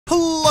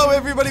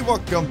everybody,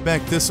 welcome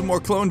back to some more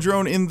Clone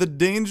Drone in the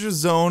Danger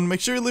Zone. Make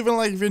sure you leave a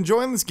like if you're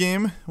enjoying this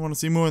game. I want to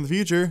see more in the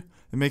future.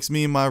 It makes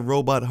me and my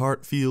robot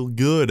heart feel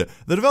good.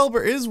 The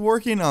developer is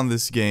working on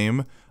this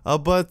game,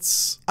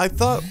 but I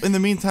thought in the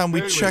meantime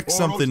we'd check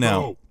something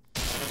out.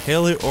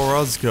 Haley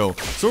Orozco.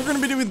 So we're going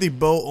to be doing the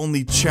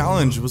bow-only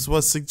challenge, which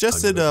was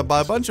suggested by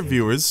a bunch of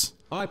viewers.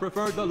 I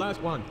preferred the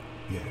last one.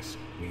 Yes,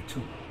 me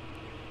too.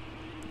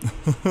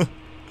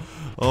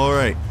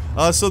 Alright,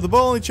 so the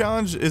bow only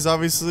challenge is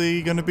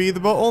obviously going to be the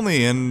bow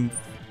only, and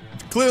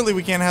clearly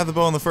we can't have the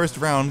bow in the first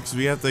round because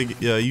we have to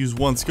use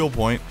one skill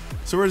point.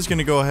 So we're just going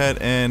to go ahead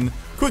and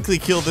quickly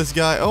kill this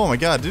guy. Oh my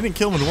god, didn't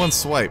kill him with one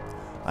swipe.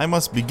 I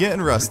must be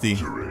getting rusty.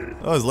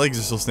 Oh, his legs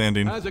are still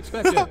standing. As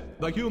expected,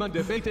 the human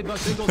defeated the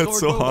single That's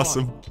so robot.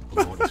 awesome.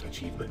 Modest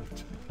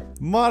achievement.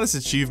 Modest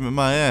achievement,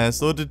 my ass.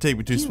 Though it did take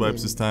me 2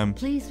 swipes this time.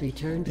 Please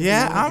return to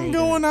Yeah, the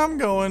I'm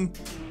going.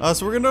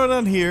 So we're gonna go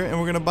down here and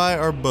we're gonna buy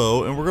our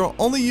bow, and we're gonna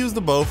only use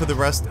the bow for the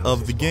rest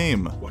of the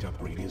game. What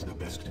upgrade is the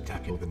best to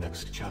tackle the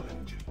next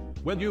challenge?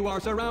 When you are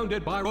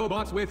surrounded by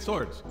robots with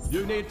swords,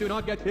 you need to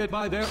not get hit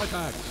by their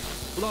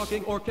attacks.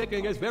 Blocking or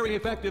kicking is very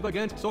effective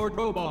against sword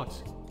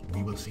robots.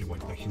 We will see what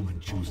the human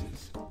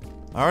chooses.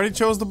 I already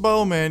chose the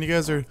bow, man. You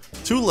guys are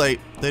too late.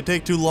 They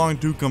take too long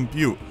to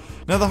compute.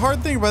 Now the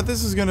hard thing about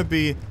this is gonna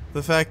be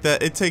the fact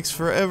that it takes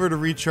forever to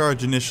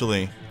recharge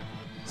initially.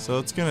 So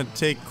it's gonna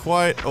take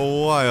quite a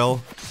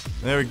while.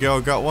 There we go,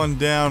 got one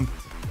down.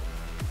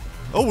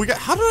 Oh, we got,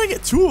 how did I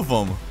get 2 of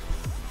them?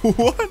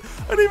 What?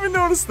 I didn't even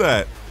notice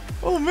that.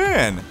 Oh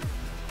man.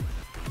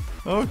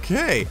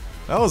 Okay,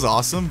 that was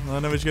awesome. I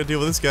know we just gotta deal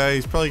with this guy.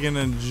 He's probably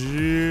gonna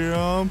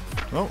jump.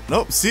 Oh,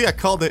 nope, see, I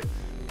called it.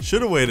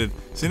 Should've waited.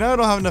 See, now I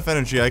don't have enough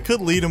energy. I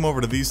could lead him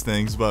over to these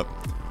things, but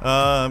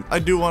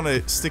I do want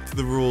to stick to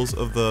the rules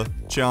of the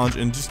challenge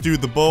and just do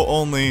the bow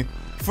only.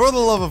 For the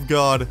love of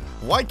God,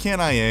 why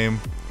can't I aim?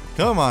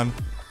 Come on.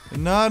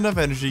 Not enough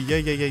energy.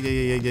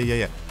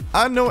 Yeah.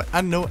 I know it.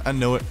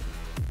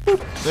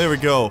 Boop. There we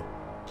go.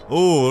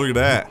 Oh, look at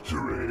that.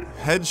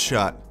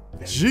 Headshot.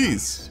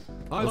 Jeez.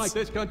 I like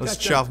this contestant. Let's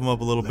chop him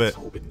up a little bit.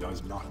 Hope it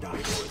does not die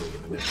early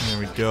in the next. There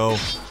we go.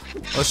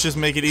 Let's just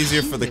make it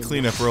easier for the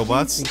cleanup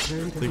robots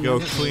to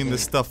go clean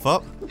this stuff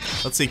up.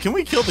 Let's see, can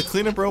we kill the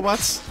cleanup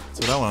robots?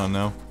 That's what I want to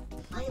know.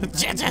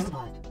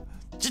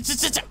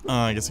 Oh,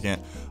 I guess I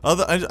can't.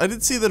 I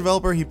did see the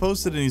developer, he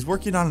posted, and he's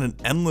working on an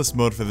endless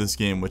mode for this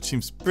game, which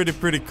seems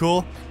pretty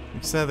cool. I'm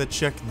excited to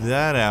check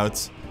that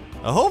out.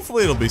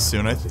 Hopefully it'll be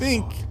soon. I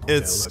think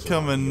it's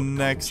coming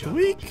next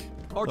week.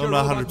 I'm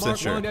not 100%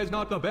 sure. Mark 1 is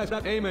not the best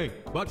at aiming,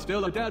 but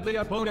still a deadly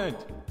opponent.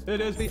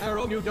 It is the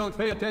arrow you don't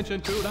pay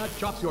attention to that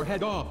chops your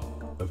head off.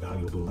 A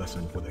valuable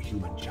lesson for the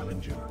human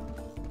challenger.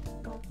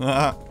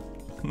 And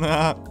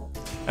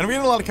I'm getting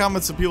a lot of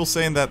comments of people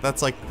saying that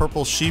that's like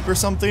purple sheep or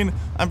something.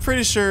 I'm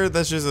pretty sure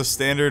that's just a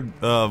standard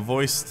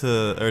voice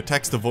to or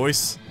text to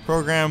voice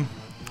program.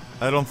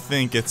 I don't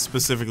think it's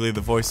specifically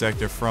the voice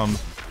actor from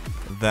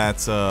that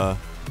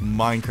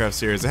Minecraft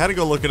series. I had to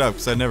go look it up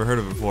because I'd never heard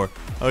of it before.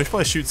 Oh, we should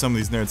probably shoot some of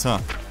these nerds, huh?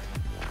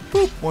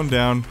 Boop, one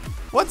down.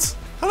 What?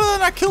 How did I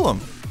not kill him?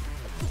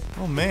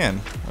 Oh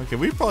man. Okay,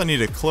 we probably need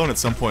to clone at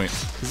some point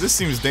because this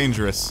seems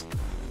dangerous.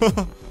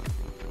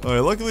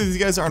 Alright, luckily these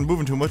guys aren't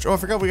moving too much. Oh, I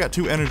forgot we got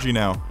 2 energy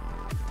now.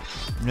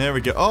 There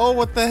we go. Oh,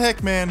 what the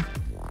heck, man?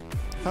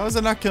 How is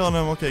it not killing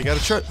him? Okay,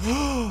 gotta try.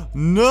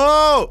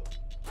 No!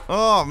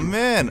 Oh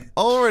man,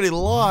 already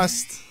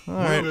lost.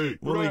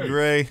 Alright, Willy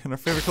Gray, and our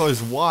favorite color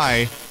is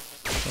Y.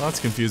 Well, that's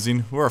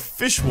confusing. We're a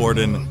fish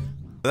warden.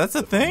 That's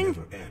a thing?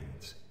 Never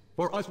ends.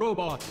 For us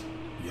robots.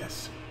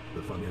 Yes,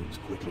 the fun ends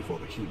quickly for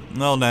the human.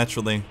 No,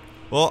 naturally.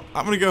 Well,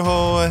 I'm gonna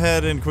go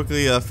ahead and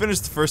quickly finish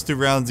the first 2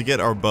 rounds to get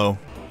our bow.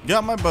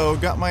 Got my bow,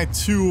 got my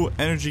 2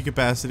 energy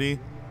capacity,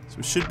 so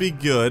it should be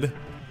good.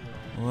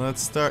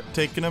 Let's start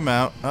taking him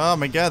out. Oh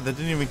my god, that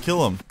didn't even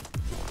kill him.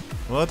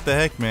 What the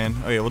heck, man?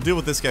 Okay, we'll deal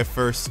with this guy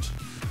first.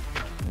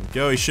 There we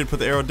go, he should put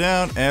the arrow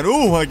down, and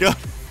oh my god!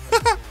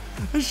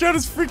 I shot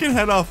his freaking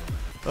head off.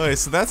 Okay,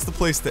 so that's the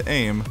place to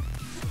aim.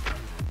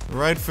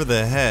 Right for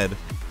the head.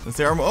 That's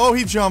the arm. Oh,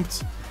 he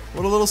jumped.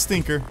 What a little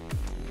stinker.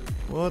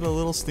 What a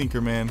little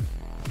stinker, man.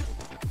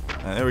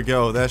 There we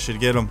go, that should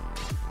get him.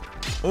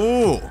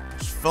 Oh,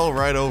 just fell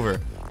right over.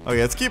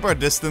 Okay, let's keep our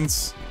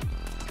distance.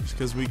 Just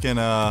because we can,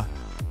 aim a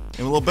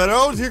little better.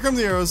 Oh, here come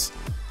the arrows.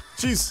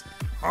 Jeez.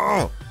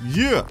 Oh,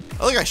 yeah.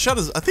 Oh, look, I shot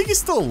his, I think he's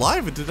still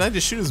alive. Did I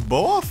just shoot his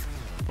bow off?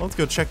 Well, let's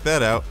go check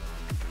that out.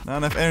 Not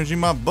enough energy in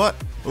my butt.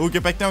 Oh,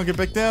 get back down, get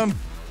back down.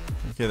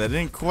 Okay, that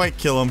didn't quite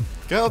kill him.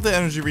 Gotta let the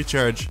energy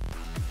recharge.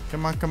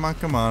 Come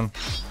on.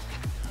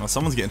 Oh,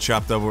 someone's getting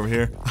chopped up over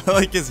here. I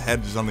like his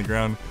head just on the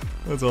ground.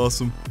 That's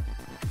awesome.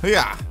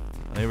 Yeah.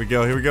 Here we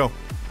go.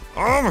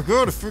 Oh my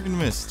god, I freaking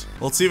missed.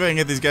 Well, let's see if I can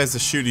get these guys to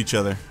shoot each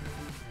other.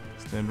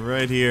 Stand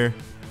right here.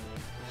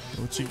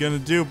 What you gonna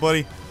do,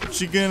 buddy? What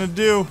you gonna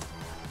do?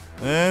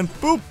 And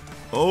boop.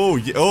 Oh,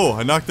 yeah. Oh,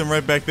 I knocked him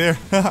right back there.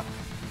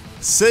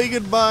 Say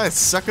goodbye,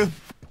 sucker.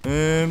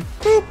 And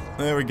boop.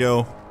 There we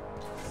go.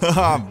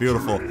 Haha,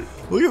 beautiful.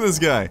 Look at this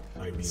guy.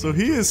 So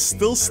he is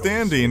still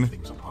standing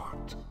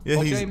Yeah,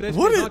 But he's shame this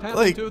what did is not happen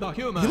like? to the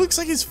human. He looks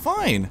like he's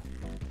fine.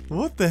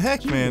 What the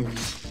heck, man?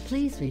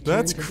 Please return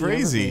That's to the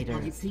crazy.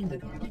 elevator.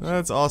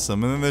 That's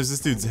awesome. And then there's this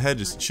dude's head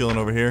just chilling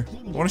over here.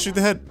 Want to shoot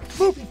the head?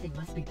 Boop.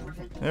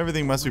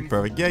 Everything must be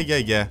perfect.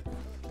 Yeah.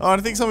 Oh,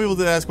 and I think some people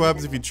did ask what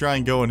happens if you try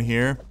and go in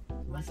here.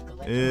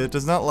 It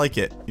does not like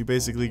it. You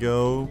basically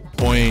go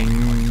boing.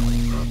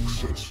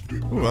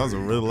 Ooh, that was a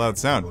really loud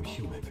sound.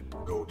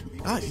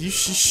 Ah, you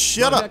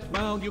shut up. Next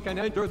round, you can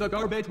enter the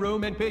garbage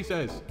room in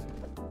pieces.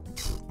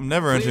 I'm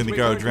never entering the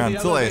garbage round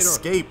until I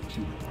escape.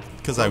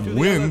 Because I To the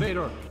win.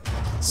 elevator.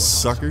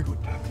 Sucker.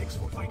 Good tactics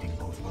for fighting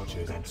both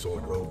archers and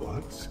sword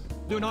robots.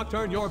 Do not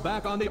turn your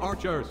back on the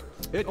archers.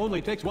 It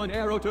only takes one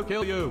arrow to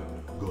kill you.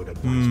 Good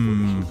advice for the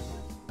human.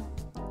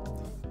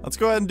 Let's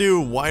go ahead and do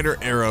wider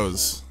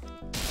arrows.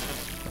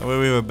 That way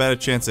we have a better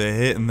chance of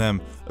hitting them.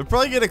 We'll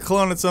probably get a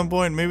clone at some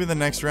point, maybe the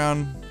next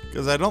round.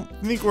 Because I don't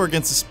think we're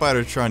against the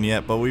Spidertron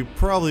yet, but we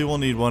probably will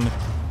need one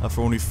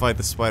for when we fight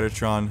the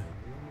Spidertron.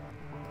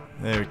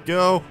 There we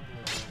go.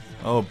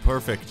 Oh,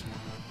 perfect.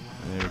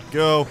 There we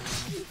go.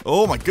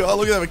 Oh my god,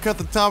 look at that. We cut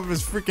the top of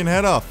his freaking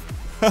head off.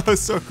 That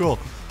was so cool.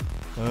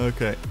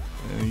 Okay.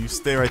 And you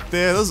stay right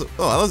there.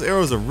 Those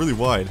arrows are really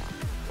wide.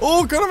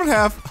 Oh, cut them in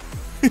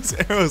half. These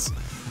arrows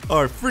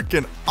are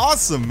freaking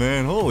awesome,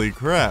 man. Holy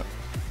crap.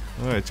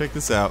 Alright, check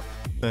this out.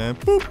 And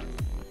boop.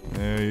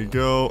 There you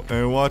go.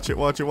 And watch it.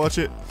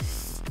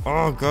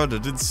 Oh god,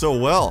 that did so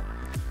well.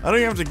 I don't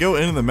even have to go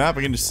into the map.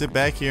 I can just sit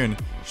back here and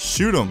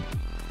shoot them.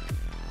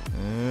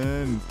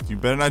 And you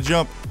better not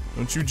jump.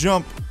 Don't you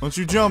jump.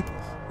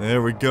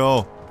 There we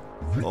go.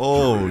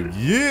 Oh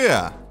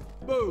yeah.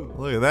 Boom.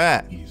 Look at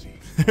that. Easy.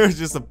 There's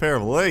just a pair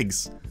of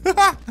legs. Look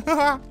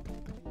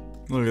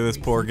at this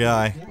poor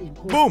guy.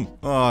 Boom.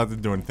 Oh, it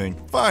didn't do anything.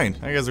 Fine.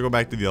 I guess I'll go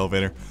back to the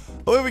elevator.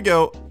 Oh, here we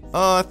go.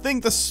 I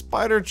think the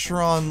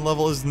Spidertron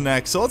level is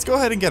next. So let's go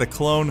ahead and get a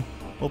clone.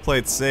 We'll play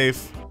it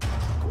safe.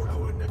 For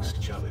our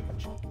next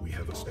challenge, we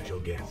have a special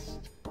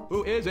guest.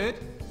 Who is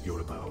it?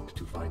 You're about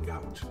to find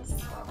out.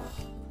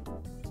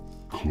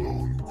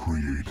 Clone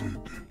created.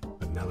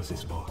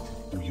 Analysis bot,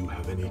 do you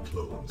have any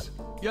clones?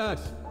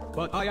 Yes,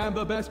 but I am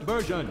the best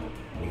version.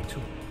 Me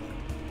too.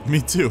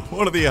 Me too.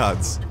 What are the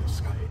odds? To the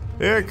sky.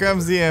 Here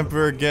comes the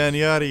Emperor again.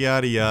 Yada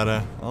yada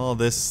yada. All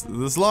this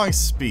long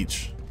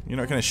speech. You're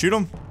not gonna shoot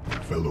him?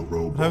 Fellow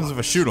robots, What happens if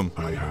I shoot him?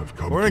 I have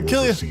come We're to gonna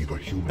kill you. oversee the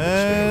human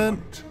And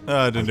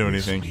experiment. it didn't do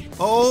As we anything. speak.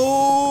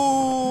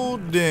 Oh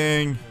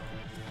dang.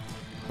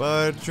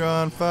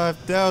 Spidertron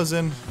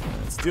 5000.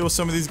 Let's deal with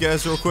some of these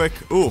guys real quick.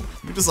 Ooh,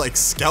 we just like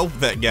scalped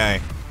that guy.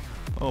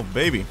 Oh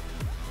baby.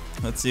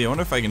 Let's see. I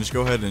wonder if I can just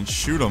go ahead and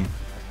shoot him.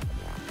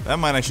 That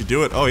might actually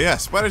do it. Oh yeah,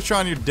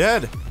 Spidertron, you're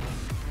dead.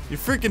 You're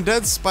freaking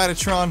dead,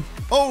 Spidertron.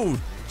 Oh,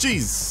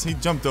 jeez, he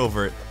jumped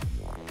over it.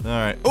 All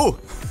right. Oh,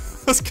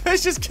 those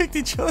guys just kicked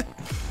each other.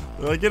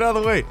 They're like, get out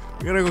of the way.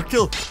 We gotta go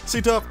kill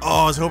C-Top.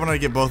 Oh, I was hoping I'd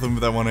get both of them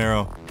with that one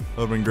arrow. That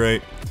would've been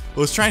great.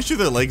 Well, let's try and shoot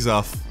their legs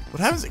off. What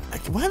happens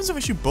if I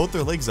shoot both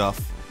their legs off?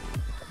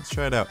 Let's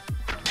try it out.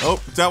 Oh,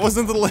 that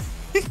wasn't the leg.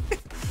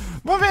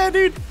 My bad,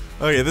 dude.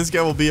 Okay, this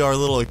guy will be our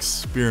little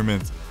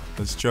experiment.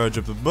 Let's charge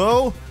up the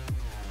bow.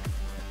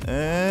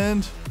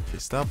 And okay,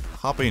 stop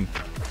hopping.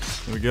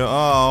 Here we go.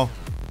 Oh,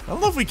 I don't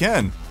know if we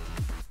can.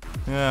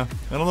 Yeah,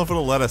 I don't know if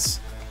it'll let us.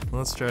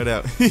 Let's try it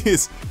out.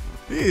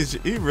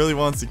 He really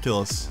wants to kill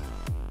us.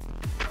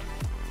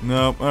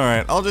 Nope. All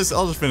right, I'll just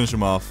finish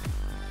him off.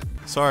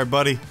 Sorry,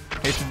 buddy.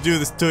 Hate to do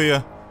this to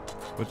you,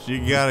 but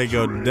you gotta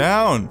go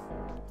down.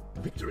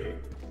 Victory.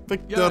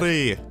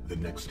 Victory. The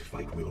next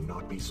fight will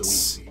not be so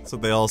easy. That's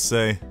what they all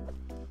say.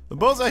 The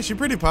bow's actually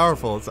pretty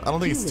powerful. I don't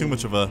think it's too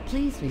much of a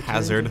Please return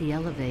hazard. to the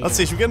elevator. Let's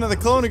see, should we get another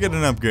clone or get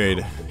an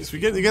upgrade? So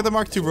you get the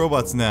Mark II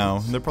robots now,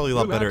 and they're probably a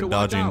lot You have better to at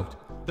watch dodging.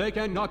 out. They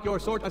can knock your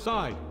sword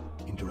aside.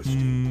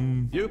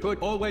 Interesting. You could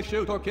always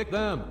shoot or kick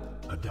them.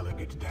 A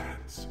delicate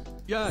dance.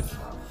 Yes.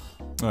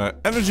 Alright,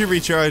 energy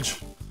recharge.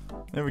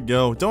 There we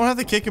go. Don't have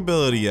the kick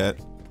ability yet.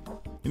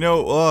 You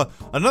know,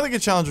 another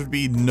good challenge would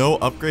be no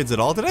upgrades at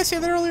all. Did I say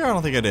that earlier? I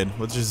don't think I did.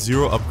 With just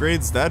 0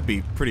 upgrades, that'd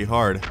be pretty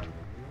hard.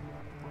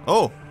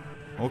 Oh.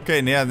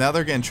 Okay, yeah, now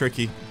they're getting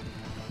tricky.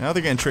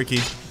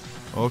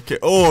 Okay.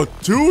 Oh,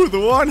 2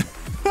 to 1.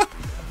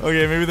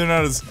 Okay, maybe they're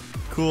not as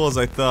cool as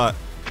I thought.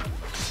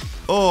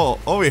 Oh,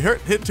 we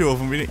hit 2 of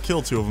them. We didn't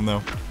kill 2 of them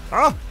though.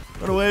 Ah!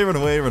 Run away.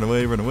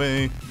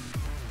 Alright,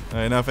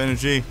 enough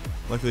energy.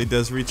 Luckily it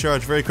does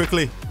recharge very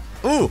quickly.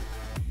 Ooh!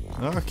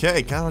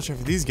 Okay, gotta watch out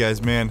for these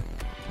guys, man.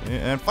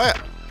 And fire!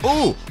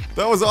 Ooh!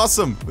 That was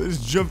awesome! They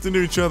just jumped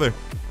into each other.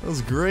 That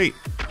was great.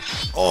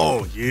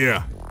 Oh,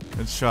 yeah.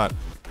 Good shot.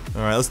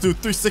 Alright, let's do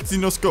 360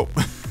 no scope.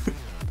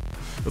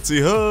 Let's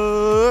see.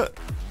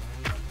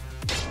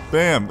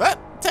 Bam! That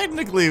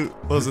technically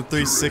was a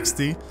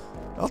 360.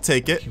 I'll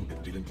take it.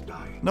 Human didn't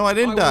die. No, I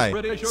didn't I die.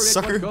 was pretty sure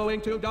Sucker. it was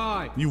going to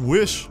die. You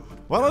wish.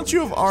 Why don't you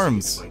have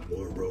arms? Fight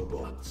more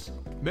robots.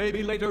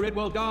 Maybe later it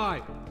will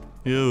die.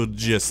 You'd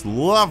just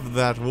love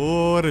that,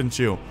 wouldn't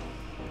you?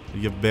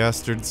 You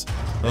bastards.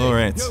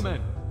 Alright.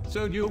 Human,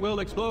 soon you will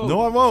explode.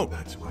 No, I won't.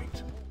 That's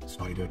right.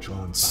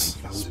 Spidertron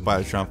 5000.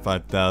 Spidertron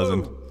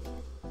 5000.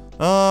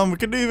 We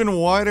could do even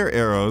wider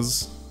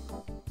arrows.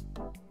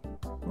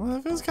 Well,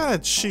 that feels kind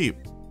of cheap.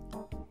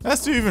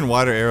 Let's do even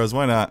wider arrows,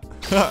 why not?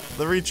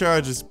 The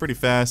recharge is pretty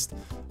fast.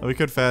 We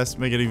could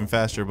make it even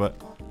faster,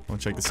 but I'll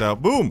check this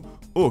out. Boom!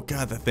 Oh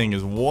god, that thing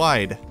is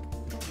wide.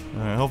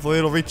 Alright, hopefully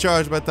it'll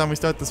recharge by the time we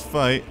start this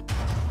fight.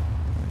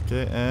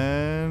 Okay,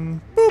 and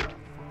boop!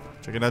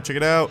 Check it out, check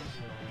it out.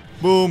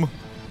 Boom!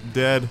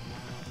 Dead.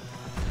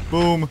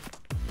 Boom!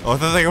 Oh, I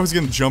thought I was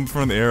gonna jump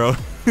from the arrow.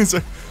 It's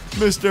like,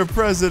 Mr.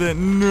 President,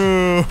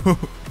 no!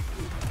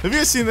 Have you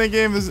guys seen that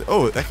game?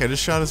 Oh, that guy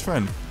just shot his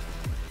friend.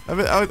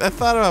 I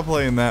thought about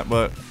playing that,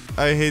 but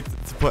I hate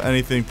to put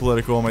anything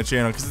political on my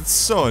channel because it's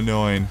so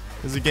annoying.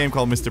 There's a game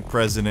called Mr.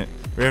 President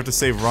where you have to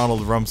save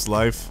Ronald Rump's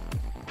life.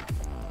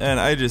 And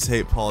I just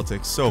hate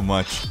politics so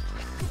much.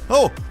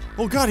 Oh!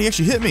 Oh god, he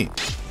actually hit me!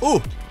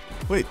 Oh!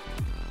 Wait.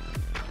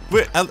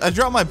 Wait, I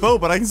dropped my bow,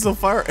 but I can still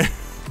fire.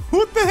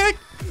 What the heck?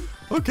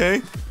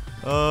 Okay.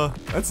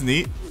 That's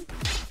neat.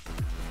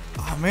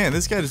 Oh man,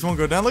 this guy just won't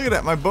go down. Look at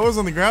that, my bow's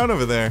on the ground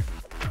over there.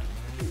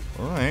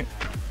 Alright.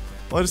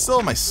 Well, I still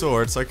have my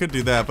sword, so I could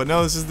do that. But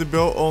no, this is the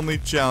bow only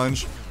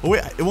challenge. Oh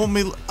wait, it won't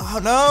let me. Oh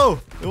no!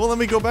 It won't let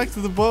me go back to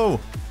the bow.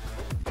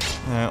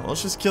 Alright,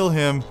 let's just kill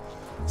him.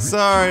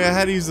 Sorry, I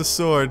had to use the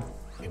sword.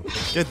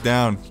 Get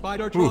down.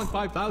 Spider-Tron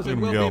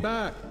 5000 will be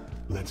back.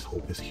 Let's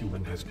hope this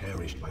human has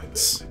perished by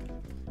then.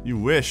 You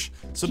wish.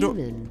 So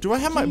do I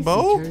have my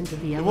bow?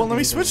 It won't let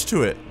me switch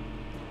to it.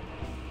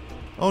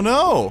 Oh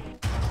no!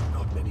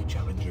 Not many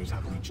challengers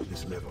have reached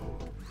this level.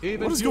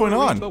 What is going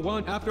on?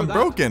 I'm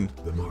broken.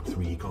 The Mark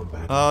III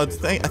combat. I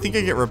think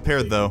I get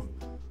repaired though.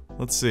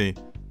 Let's see.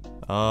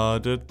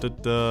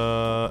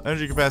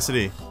 Energy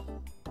capacity.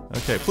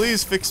 Okay,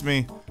 please fix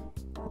me.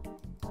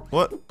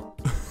 What?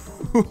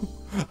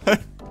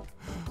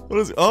 What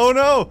is? Oh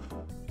no!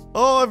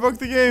 Oh, I broke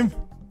the game.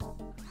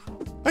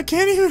 I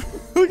can't even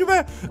look at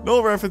that.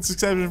 No reference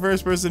exception.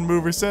 First person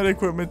mover. Set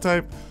equipment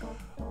type.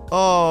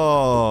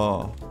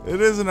 Oh, it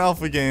is an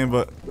alpha game,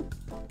 but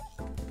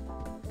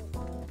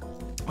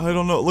I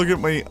don't know. Look at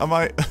me. Am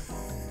I?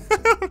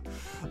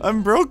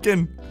 I'm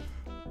broken.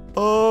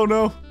 Oh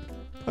no.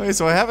 Okay,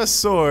 so I have a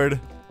sword.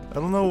 I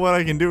don't know what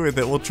I can do with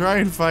it. We'll try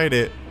and fight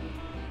it.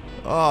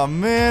 Oh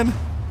man,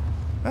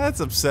 that's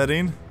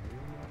upsetting.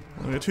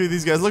 Look at two of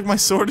these guys. Look, my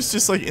sword is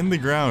just like in the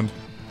ground.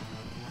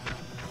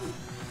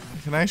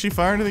 Can I actually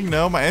fire anything?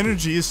 No, my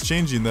energy is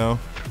changing though.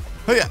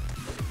 Oh yeah.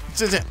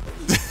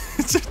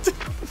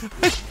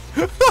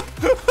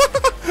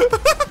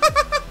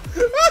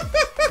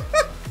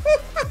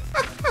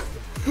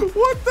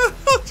 What the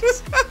hell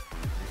just happened?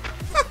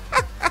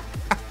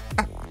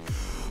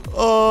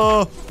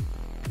 Oh,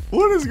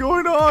 what is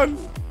going on?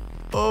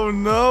 Oh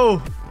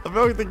no, I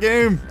broke the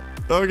game.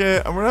 Okay,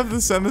 I'm gonna have to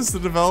send this to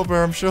the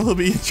developer. I'm sure he'll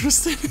be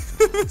interested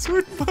in this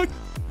weird bug.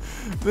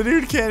 The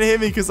dude can't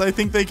hit me because I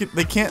think they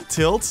can't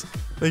tilt.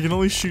 They can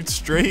only shoot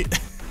straight.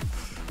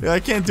 Yeah, I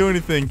can't do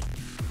anything.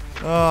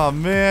 Oh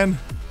man.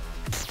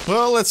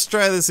 Well, let's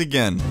try this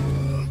again.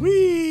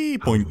 Whee!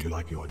 Boink.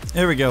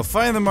 There we go.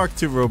 Find the Mark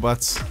II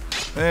robots.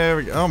 There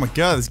we go. Oh my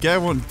god, this guy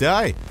won't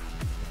die.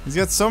 He's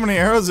got so many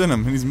arrows in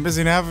him, and he's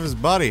missing half of his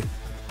body.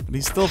 But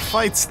he still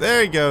fights.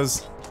 There he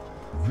goes.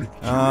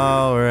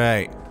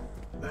 Alright.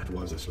 That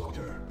was a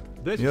slaughter.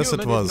 Yes,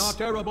 it was. Not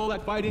terrible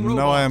at fighting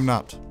no, I am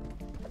not.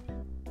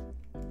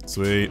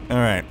 Sweet.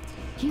 Alright.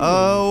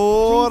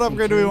 What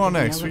upgrade do we want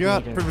next? We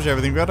got pretty much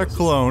everything. We got our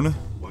clone.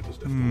 What is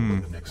the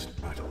the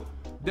next battle?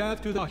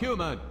 Death to the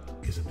human.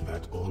 Isn't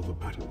that all the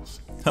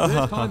battles?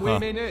 This time we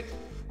mean it.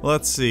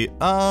 Let's see.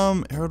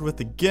 Arrowed with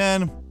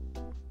again.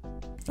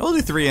 I'll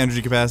do 3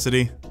 energy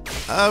capacity.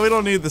 We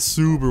don't need the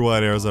super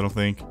wide arrows, I don't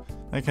think.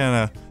 That kind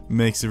of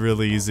makes it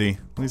really easy.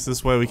 At least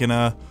this way we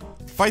can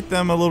fight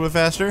them a little bit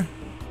faster.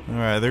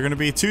 Alright, they're gonna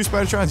be 2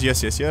 Spider-Trons.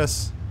 Yes, yes,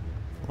 yes.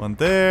 One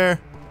there.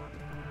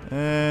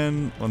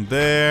 And one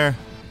there.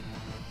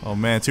 Oh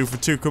man, 2 for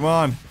 2, come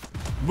on.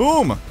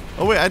 Boom!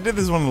 Oh wait, I did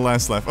this one in the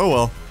last life. Oh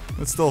well.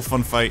 It's still a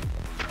fun fight.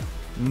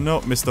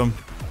 Nope, missed him.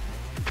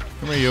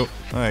 Come here, you.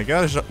 Alright,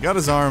 got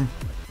his arm.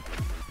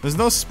 There's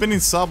no spinning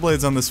saw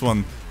blades on this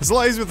one. It's a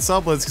lot easier with the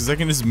saw blades because I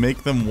can just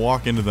make them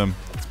walk into them.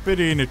 It's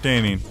pretty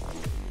entertaining.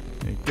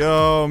 There you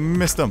go.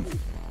 Missed him.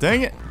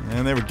 Dang it.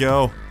 And there we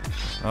go.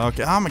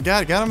 Okay. Oh my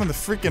god, got him in the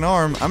freaking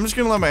arm. I'm just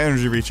gonna let my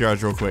energy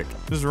recharge real quick.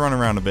 Just run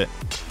around a bit.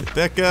 Get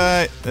that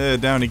guy.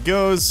 Down he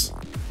goes.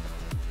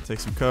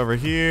 Take some cover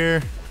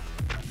here.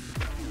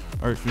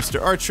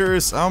 Mr.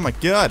 Archers. Oh my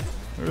god.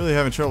 I'm really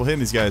having trouble hitting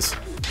these guys.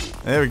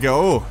 There we go.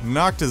 Oh,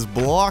 knocked his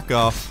block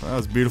off. That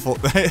was beautiful.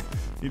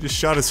 He just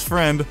shot his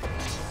friend.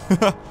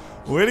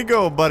 Way to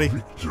go, buddy.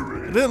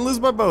 I didn't lose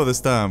my bow this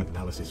time.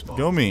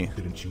 Go me.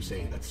 Didn't you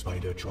say that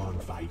Spider-Tron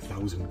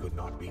 5000 could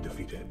not be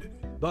defeated?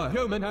 The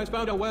human has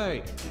found a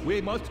way.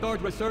 We must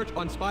start research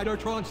on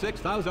Spider-Tron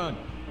 6000.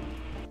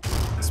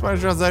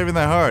 Spider-Tron's not even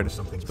that hard,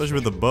 especially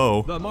with the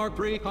bow. The Mark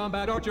III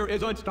combat archer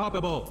is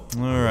unstoppable.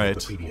 Alright.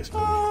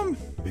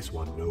 This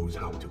one knows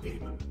how to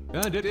aim.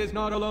 And it is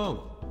not alone.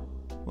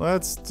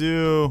 Let's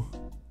do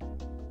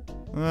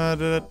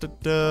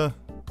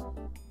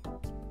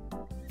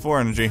 4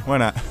 energy. Why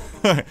not?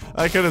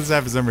 I couldn't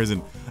zap for some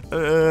reason.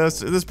 So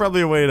there's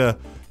probably a way to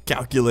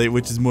calculate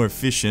which is more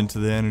efficient,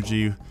 the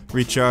energy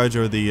recharge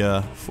or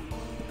the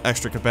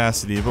extra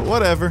capacity, but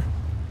whatever.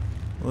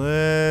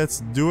 Let's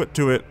do it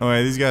to it.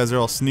 Alright, these guys are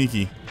all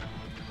sneaky.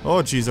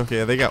 Oh jeez,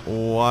 okay, they got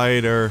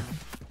wider.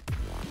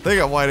 They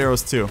got wide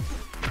arrows too.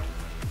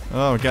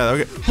 Oh my god,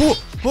 okay.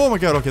 Oh my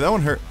god, okay, that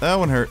one hurt. That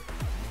one hurt.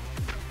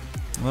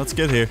 Let's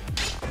get here.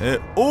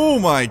 Oh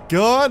my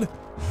god!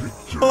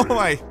 Oh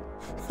my,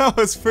 that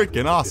was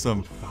freaking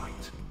awesome.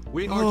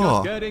 We are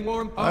just getting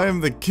warmed up. I am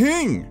the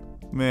king!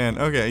 Man,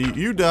 okay,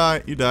 you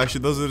die, you die.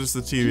 Actually, those are just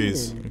the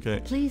TVs. Okay.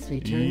 Please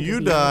return you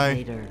to the die.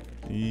 elevator.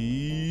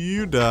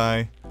 You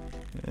die.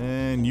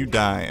 And you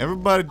die.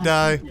 Everybody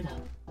die.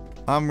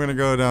 I'm gonna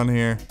go down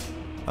here.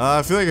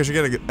 I feel like I should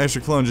get an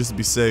extra clone just to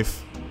be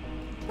safe.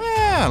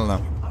 I don't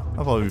know.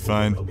 I'll probably be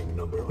fine.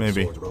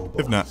 Maybe.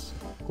 If not.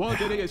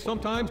 Quantity is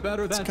sometimes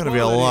better than It's gonna be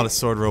a lot of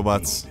sword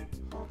robots.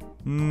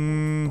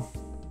 I'm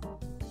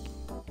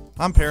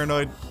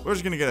paranoid. We're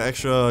just gonna get an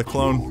extra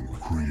clone.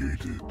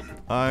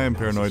 I am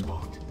paranoid.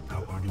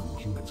 How are new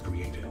humans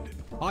created?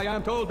 I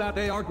am told that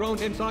they are grown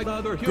inside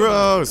other humans.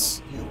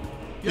 Gross!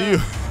 Yeah. Ew.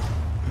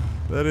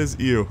 That is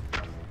ew.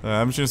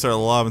 I'm just gonna start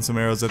lobbing some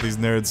arrows at these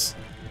nerds.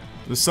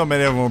 There's so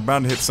many of them, we're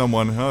bound to hit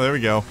someone. Oh, there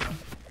we go.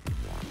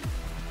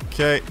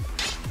 Okay.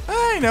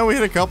 Hey, now we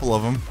hit a couple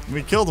of them.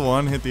 We killed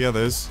one, hit the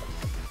others.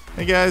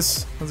 Hey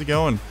guys, how's it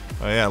going?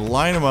 Oh yeah,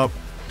 line them up.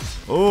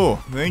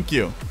 Oh, thank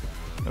you.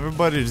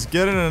 Everybody just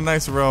get in a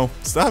nice row.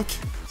 Stop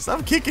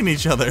kicking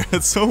each other.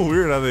 It's so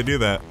weird how they do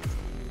that.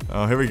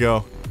 Oh, here we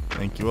go.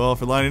 Thank you all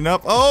for lining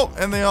up. Oh,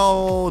 and they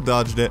all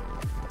dodged it.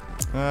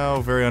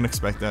 Oh, very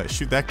unexpected.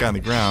 Shoot that guy on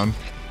the ground.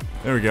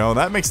 There we go.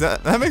 That makes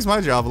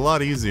my job a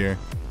lot easier.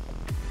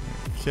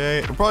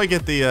 Okay, we'll probably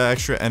get the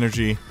extra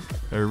energy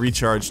or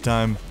recharge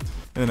time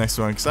in the next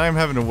one because I am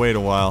having to wait a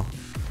while.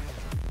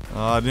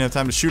 I didn't have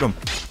time to shoot him.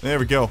 There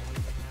we go.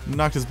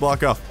 Knocked his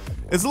block off.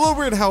 It's a little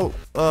weird how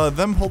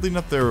them holding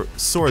up their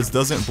swords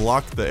doesn't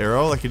block the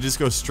arrow. Like, it just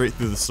goes straight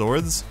through the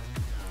swords.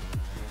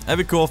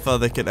 That'd be cool if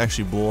they could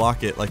actually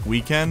block it like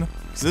we can.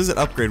 Because this is an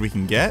upgrade we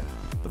can get.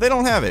 But they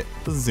don't have it.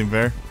 Doesn't seem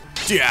fair.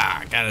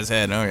 Yeah, got his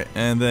head. Okay.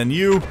 And then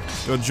you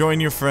go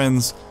join your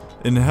friends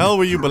in hell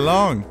where you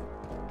belong.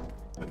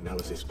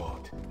 Analysis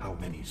bot. How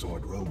many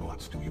sword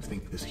robots do you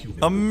think this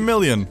human? A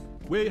million.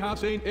 We have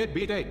seen it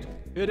beat 8.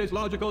 It is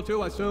logical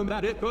to assume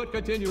that it could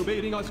continue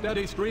beating a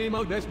steady stream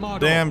of this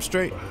model. Damn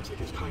straight. Perhaps it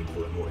is time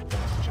for a more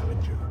advanced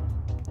challenger.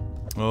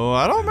 Oh,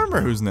 I don't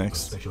remember who's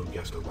next. Special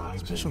guest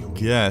arrives. Special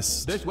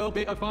guest. This will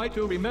be a fight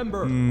to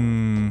remember.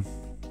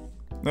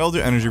 I'll do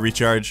energy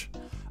recharge.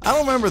 I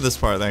don't remember this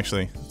part,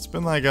 actually. It's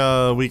been like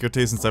a week or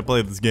two since I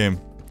played this game.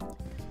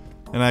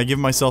 And I give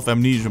myself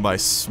amnesia by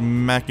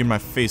smacking my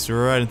face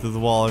right into the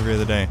wall every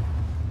other day.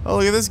 Oh,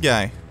 look at this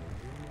guy.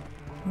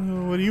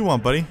 What do you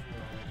want, buddy?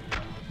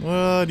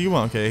 What do you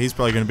want? Okay, he's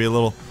probably going to be a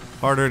little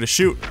harder to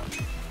shoot.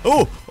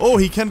 Oh,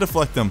 he can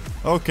deflect them.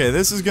 Okay,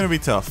 this is going to be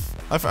tough.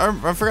 I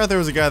forgot there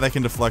was a guy that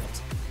can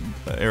deflect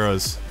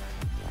arrows.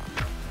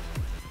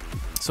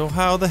 So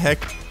how the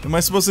heck am I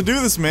supposed to do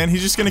this, man?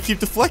 He's just going to keep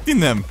deflecting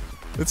them.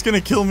 It's going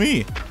to kill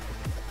me.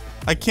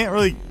 I can't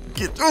really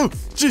get... Oh,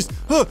 jeez.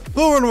 Oh,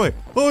 run away.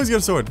 Oh, he's got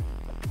a sword.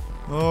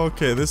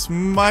 Okay, this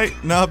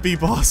might not be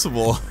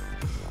possible.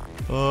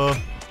 What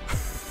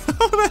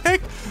the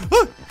heck?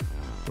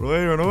 Run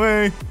away, run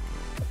away.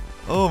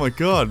 Oh my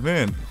god,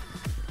 man.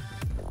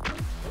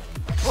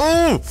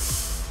 Oh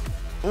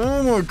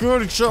my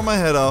god, it shot my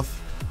head off.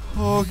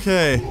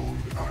 Okay.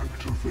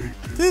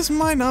 This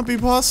might not be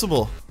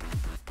possible.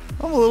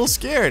 I'm a little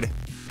scared.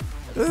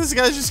 This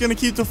guy's just gonna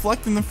keep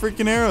deflecting the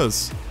freaking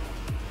arrows.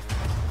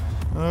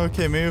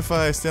 Okay, maybe if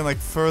I stand like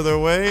further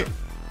away.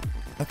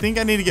 I think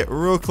I need to get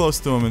real close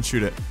to him and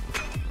shoot it.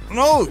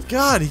 No,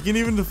 god, he can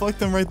even deflect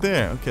them right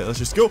there. Okay, let's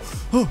just go.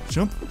 Oh,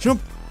 jump.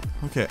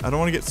 Okay, I don't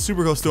want to get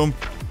super close to him.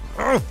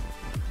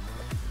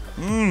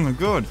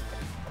 Good.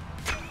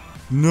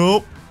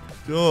 Nope.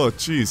 Oh,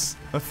 jeez.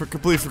 I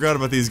completely forgot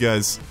about these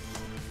guys.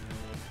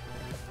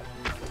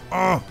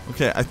 Oh,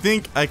 okay, I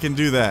think I can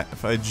do that.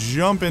 If I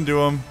jump into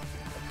him.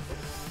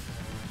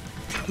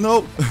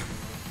 Nope.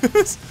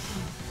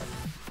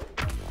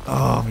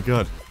 Oh, my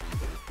God.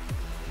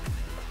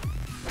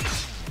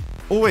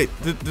 Oh, wait.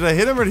 Did I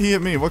hit him or did he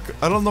hit me?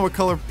 I don't know what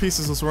color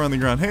pieces those were on the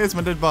ground. Hey, it's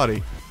my dead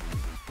body.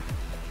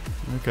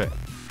 Okay.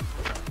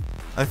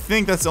 I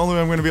think that's the only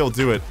way I'm going to be able to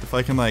do it. If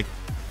I can, like,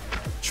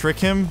 trick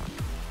him.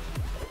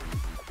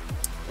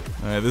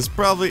 Alright, this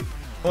probably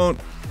won't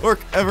work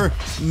ever.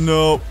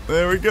 Nope.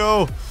 There we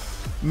go.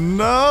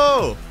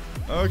 No!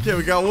 Okay,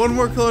 we got one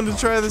more clone to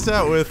try this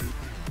out with.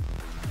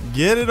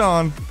 Get it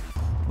on.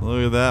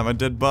 Look at that. My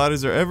dead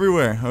bodies are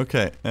everywhere.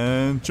 Okay,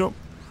 and jump.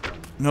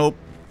 Nope.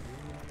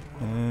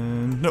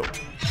 And nope.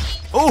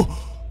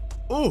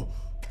 Oh,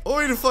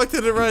 he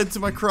deflected it right into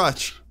my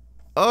crotch.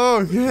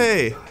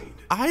 Okay.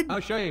 I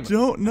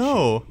don't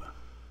know.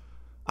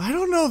 I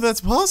don't know if that's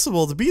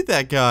possible to beat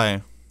that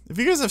guy. If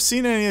you guys have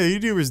seen any of the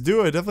YouTubers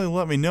do it, definitely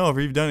let me know if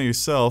you've done it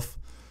yourself.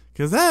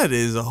 Because that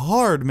is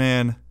hard,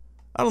 man.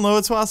 I don't know if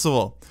it's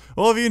possible.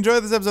 Well, if you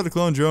enjoyed this episode of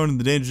Clone Drone in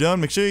the Danger Zone,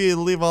 make sure you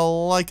leave a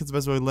like. It's the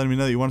best way of letting me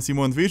know that you want to see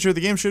more in the future.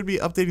 The game should be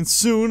updating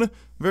soon.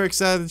 Very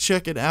excited to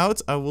check it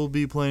out. I will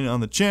be playing it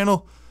on the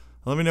channel.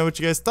 Let me know what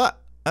you guys thought.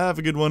 Have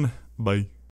a good one. Bye.